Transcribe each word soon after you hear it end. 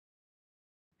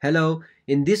Hello,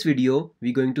 in this video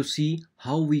we're going to see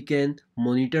how we can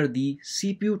monitor the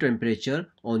CPU temperature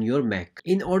on your Mac.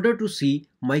 In order to see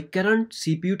my current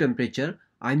CPU temperature,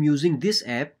 I'm using this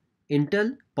app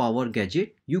Intel Power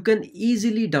Gadget. You can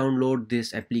easily download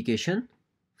this application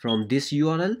from this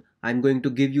URL. I'm going to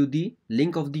give you the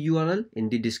link of the URL in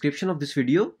the description of this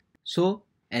video. So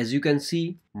as you can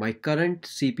see, my current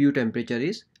CPU temperature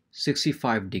is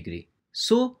 65 degree.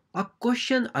 So a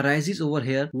question arises over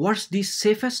here, what's the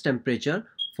safest temperature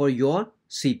for your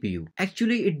CPU?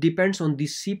 Actually, it depends on the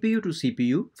CPU to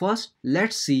CPU. First,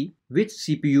 let's see which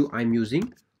CPU I'm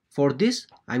using. For this,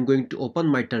 I'm going to open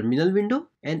my terminal window,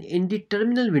 and in the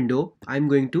terminal window, I'm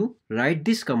going to write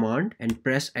this command and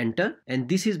press enter, and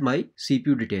this is my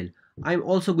CPU detail. I'm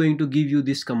also going to give you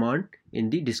this command in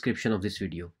the description of this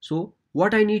video. So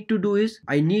what I need to do is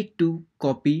I need to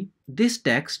copy this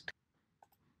text,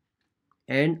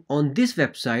 and on this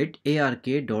website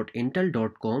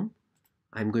ark.intel.com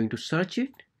I'm going to search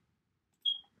it,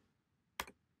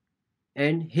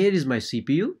 and here is my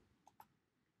CPU,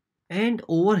 and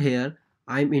over here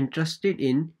I'm interested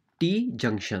in T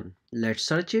junction. Let's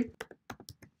search it.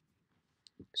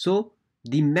 So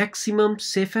the maximum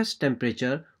safest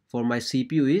temperature for my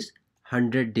CPU is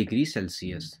 100 degrees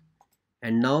Celsius,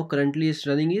 and now currently it's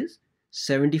running is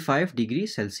 75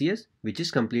 degrees Celsius, which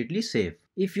is completely safe.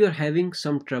 If you're having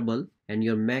some trouble and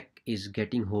your Mac is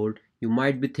getting hot, you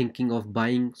might be thinking of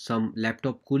buying some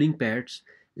laptop cooling pads.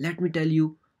 Let me tell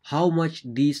you how much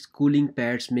these cooling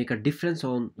pads make a difference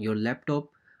on your laptop.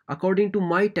 According to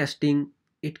my testing,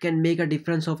 it can make a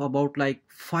difference of about like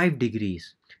 5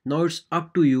 degrees. Now it's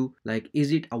up to you, like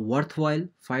is it a worthwhile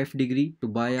 5 degree to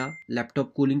buy a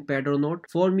laptop cooling pad or not?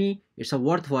 For me, it's a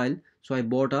worthwhile. So I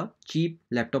bought a cheap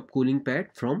laptop cooling pad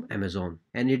from Amazon,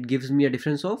 and it gives me a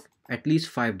difference of at least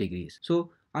 5 degrees.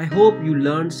 So I hope you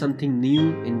learned something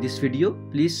new in this video.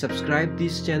 Please subscribe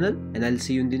this channel, and I'll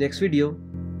see you in the next video.